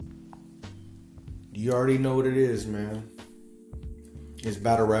You already know what it is, man. It's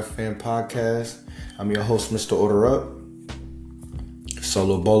Battle Rap Fan Podcast. I'm your host, Mr. Order Up.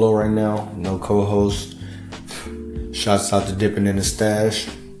 Solo Bolo right now, no co-host. Shouts out to Dipping in the Stash.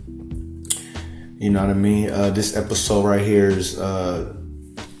 You know what I mean? This episode right here is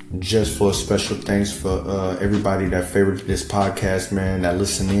just for a special thanks for everybody that favored this podcast, man, that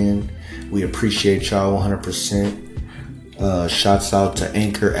listen in. We appreciate y'all 100%. Shouts out to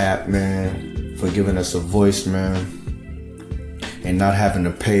Anchor app, man, for giving us a voice, man, and not having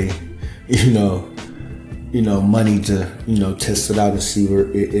to pay, money to, test it out and see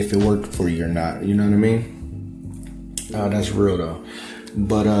if it worked for you or not. You know what I mean? That's real though.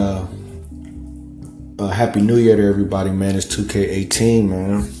 But Happy New Year to everybody, man. It's 2K18,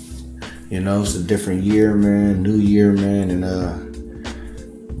 man. It's a different year, man. New year, man, and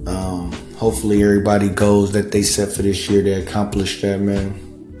hopefully everybody goals that they set for this year, they accomplish that, man.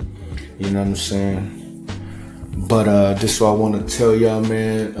 You know what I'm saying? But this is what I want to tell y'all,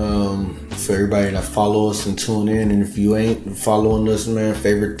 man. For everybody that follow us and tune in, and if you ain't following us, man,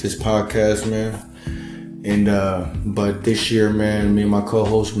 favorite this podcast, man. And but this year, man, me and my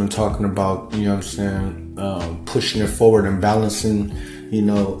co-host been talking about, pushing it forward and balancing,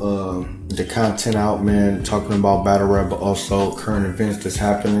 the content out, man, talking about battle rap, but also current events that's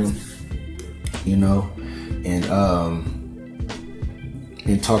happening,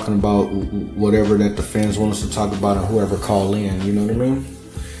 and talking about whatever that the fans want us to talk about and whoever call in, you know what I mean?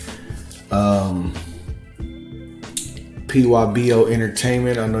 PYBO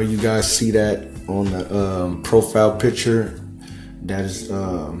Entertainment, I know you guys see that on the profile picture. That is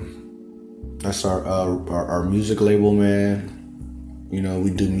that's our music label, man. We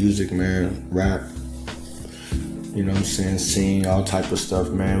do music, man, rap, sing, all type of stuff,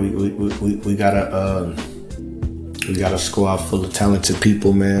 man. We got a squad full of talented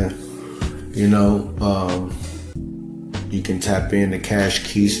people, man. You can tap into Cash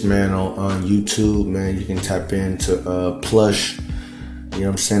Keys, man, on YouTube, man. You can tap into Plush, on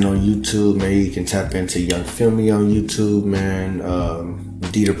YouTube, man. You can tap into Young Filmy on YouTube, man.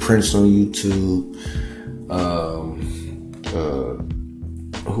 Dita Prince on YouTube.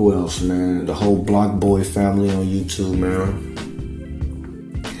 Who else, man? The whole Block Boy family on YouTube, man.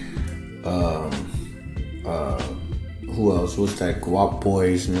 Who else? What's that? Guap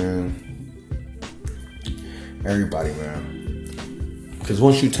Boys, man. Everybody, man. Because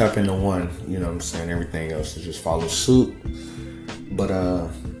once you tap into one, everything else is just follow suit. But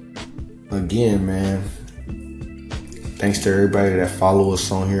again, man, thanks to everybody that follow us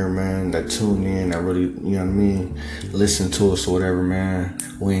on here, man, that tune in, that really, listen to us or whatever, man.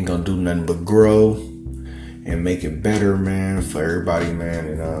 We ain't gonna do nothing but grow and make it better, man, for everybody, man.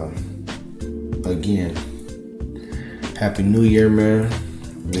 And again, Happy New Year, man.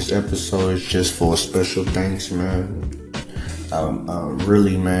 This episode is just for a special thanks, man.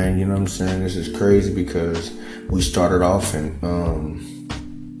 Really, man, this is crazy because we started off and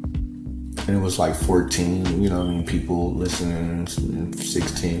it was like 14, people listening,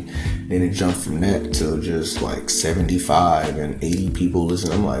 16. Then it jumped from that to just like 75 and 80 people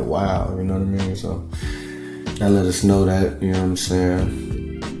listening. I'm like, wow, you know what I mean? So that let us know that,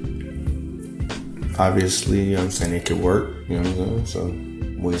 obviously, it could work, So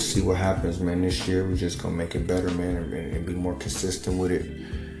we'll see what happens, man. This year, we're just gonna make it better, man, and be more consistent with it.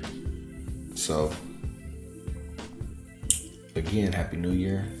 So, again, Happy New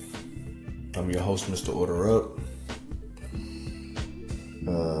Year. I'm your host, Mr. Order Up.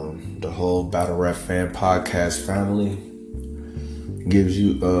 The whole Battle Rap Fan Podcast family gives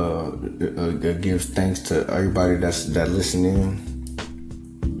you gives thanks to everybody that listening,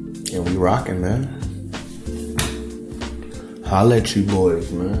 and we rocking, man. Holla at you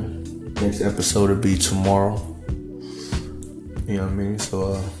boys, man. Next episode will be tomorrow. You know what I mean?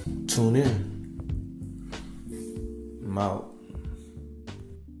 So tune in. I'm out.